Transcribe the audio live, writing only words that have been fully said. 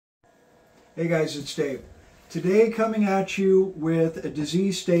Hey guys, it's Dave. Today coming at you with a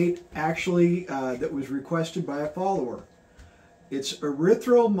disease state actually that was requested by a follower. It's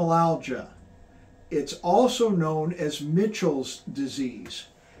erythromelalgia. It's also known as Mitchell's disease,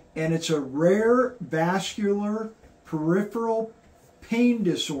 and it's a rare vascular peripheral pain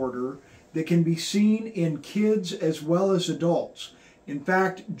disorder that can be seen in kids as well as adults. In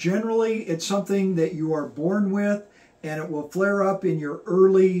fact, generally it's something that you are born with, and it will flare up in your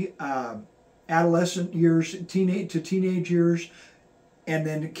early adolescent years, teenage years, and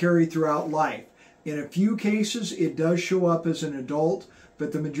then carry throughout life. In a few cases, it does show up as an adult,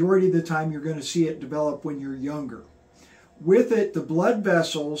 but the majority of the time you're going to see it develop when you're younger. With it, the blood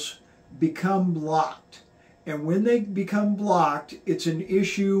vessels become blocked. And when they become blocked, it's an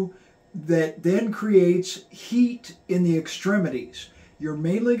issue that then creates heat in the extremities. You're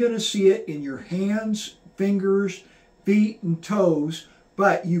mainly going to see it in your hands, fingers, feet, and toes,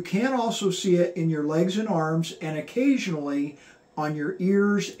 but you can also see it in your legs and arms, and occasionally on your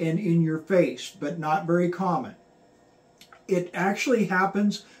ears and in your face, but not very common. It actually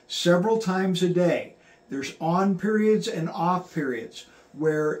happens several times a day. There's on periods and off periods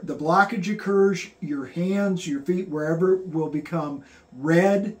where the blockage occurs. Your hands, your feet, wherever, will become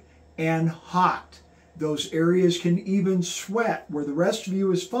red and hot. Those areas can even sweat, where the rest of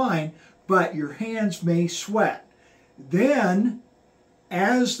you is fine, but your hands may sweat. Then,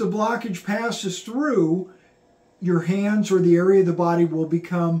 as the blockage passes through, your hands or the area of the body will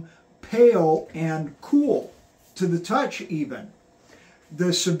become pale and cool to the touch even.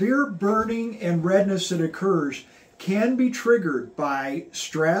 The severe burning and redness that occurs can be triggered by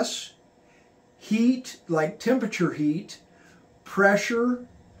stress, heat, like temperature heat, pressure,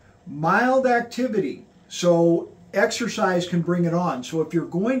 mild activity. So exercise can bring it on. So if you're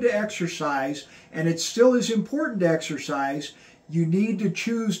going to exercise, and it still is important to exercise, you need to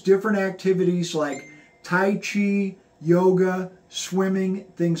choose different activities like Tai Chi, yoga, swimming,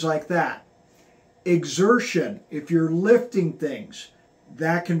 things like that. Exertion, if you're lifting things,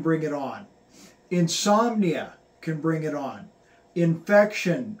 that can bring it on. Insomnia can bring it on.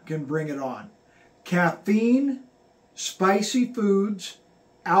 Infection can bring it on. Caffeine, spicy foods,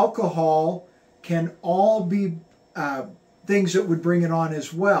 alcohol can all be things that would bring it on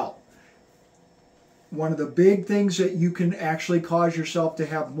as well. One of the big things that you can actually cause yourself to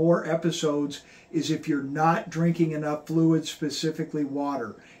have more episodes is if you're not drinking enough fluid, specifically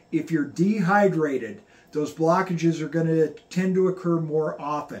water. If you're dehydrated, those blockages are going to tend to occur more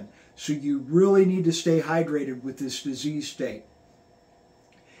often. So you really need to stay hydrated with this disease state.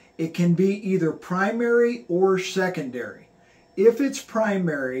 It can be either primary or secondary. If it's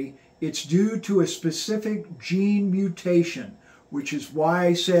primary, it's due to a specific gene mutation, which is why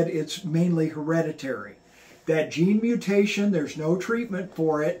I said it's mainly hereditary. That gene mutation, there's no treatment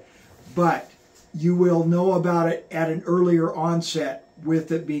for it, but you will know about it at an earlier onset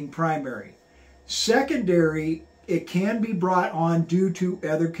with it being primary. Secondary, it can be brought on due to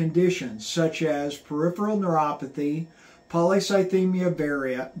other conditions, such as peripheral neuropathy,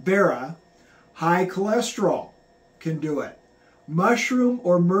 polycythemia vera, high cholesterol can do it, mushroom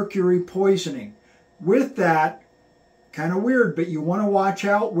or mercury poisoning. With that, kind of weird, but you want to watch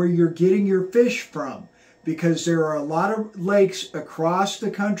out where you're getting your fish from, because there are a lot of lakes across the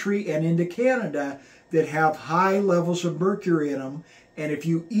country and into Canada that have high levels of mercury in them, and if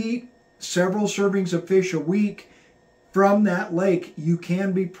you eat several servings of fish a week from that lake, you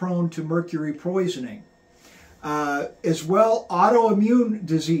can be prone to mercury poisoning. As well, autoimmune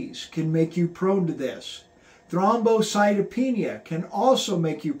disease can make you prone to this. Thrombocytopenia can also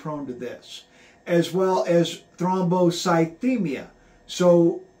make you prone to this, as well as thrombocythemia.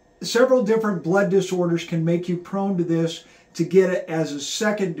 So several different blood disorders can make you prone to this, to get it as a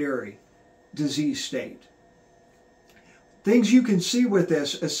secondary disease state. Things you can see with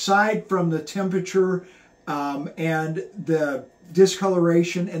this, aside from the temperature and the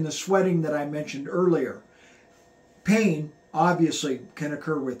discoloration and the sweating that I mentioned earlier. Pain, obviously, can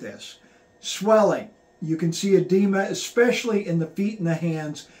occur with this. Swelling. You can see edema, especially in the feet and the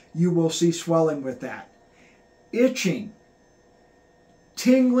hands. You will see swelling with that. Itching.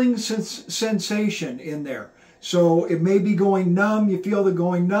 Tingling sensation in there. So it may be going numb. You feel the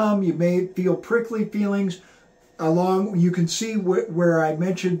going numb. You may feel prickly feelings. You can see where I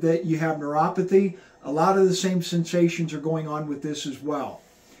mentioned that you have neuropathy. A lot of the same sensations are going on with this as well.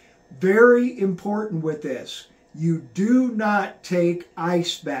 Very important with this, you do not take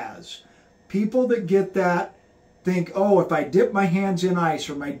ice baths. People that get that think, oh, if I dip my hands in ice,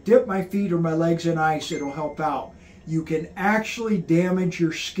 or I dip my feet or my legs in ice, it'll help out. You can actually damage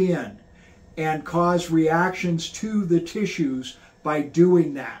your skin and cause reactions to the tissues by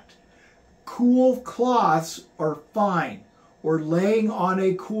doing that. Cool cloths are fine, or laying on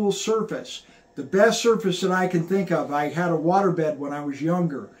a cool surface. The best surface that I can think of, I had a waterbed when I was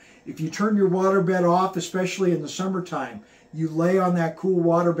younger. If you turn your waterbed off, especially in the summertime, you lay on that cool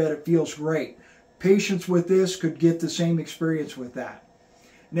waterbed, it feels great. Patients with this could get the same experience with that.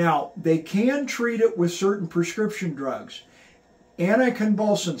 Now, they can treat it with certain prescription drugs.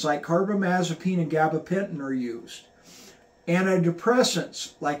 Anticonvulsants like carbamazepine and gabapentin are used.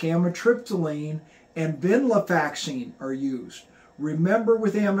 Antidepressants like amitriptyline and venlafaxine are used. Remember,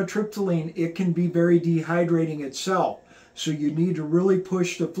 with amitriptyline, it can be very dehydrating itself, so you need to really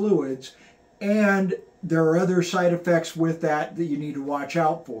push the fluids, and there are other side effects with that that you need to watch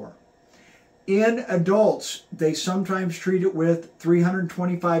out for. In adults, they sometimes treat it with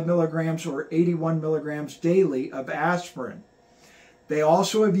 325 milligrams or 81 milligrams daily of aspirin. They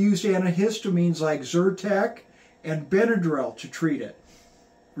also have used antihistamines like Zyrtec and Benadryl to treat it.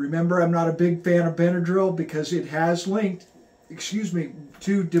 Remember, I'm not a big fan of Benadryl because it has linked,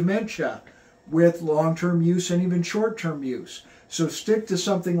 to dementia with long-term use and even short-term use. So stick to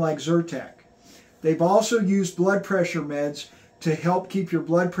something like Zyrtec. They've also used blood pressure meds to help keep your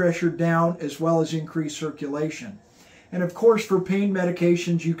blood pressure down as well as increase circulation. And of course, for pain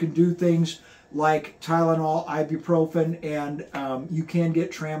medications, you can do things like Tylenol, ibuprofen, and you can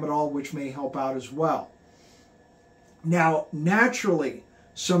get tramadol, which may help out as well. Now, naturally,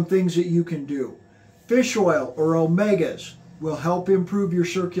 some things that you can do. Fish oil or omegas will help improve your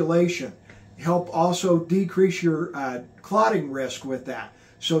circulation, help also decrease your clotting risk with that.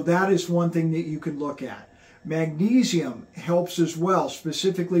 So that is one thing that you can look at. Magnesium helps as well,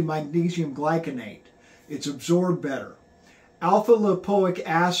 specifically magnesium glycinate. It's absorbed better. Alpha lipoic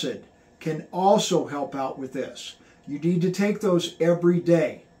acid can also help out with this. You need to take those every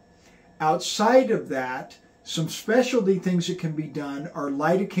day. Outside of that, some specialty things that can be done are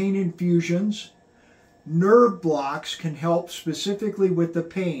lidocaine infusions. Nerve blocks can help specifically with the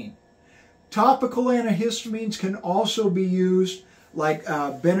pain. Topical antihistamines can also be used like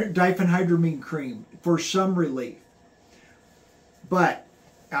diphenhydramine cream for some relief. But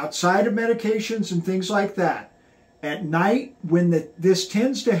outside of medications and things like that, at night, when this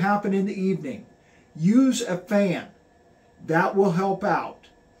tends to happen in the evening, use a fan. That will help out.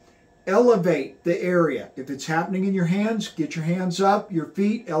 Elevate the area. If it's happening in your hands, get your hands up, your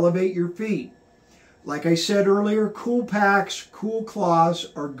feet, elevate your feet. Like I said earlier, cool packs, cool cloths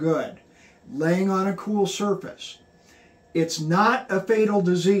are good. Laying on a cool surface. It's not a fatal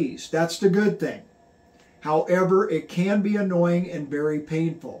disease. That's the good thing. However, it can be annoying and very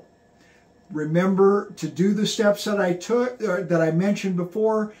painful. Remember to do the steps that I mentioned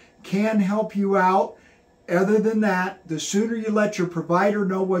before can help you out. Other than that, the sooner you let your provider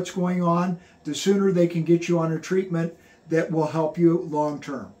know what's going on, the sooner they can get you on a treatment that will help you long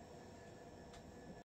term.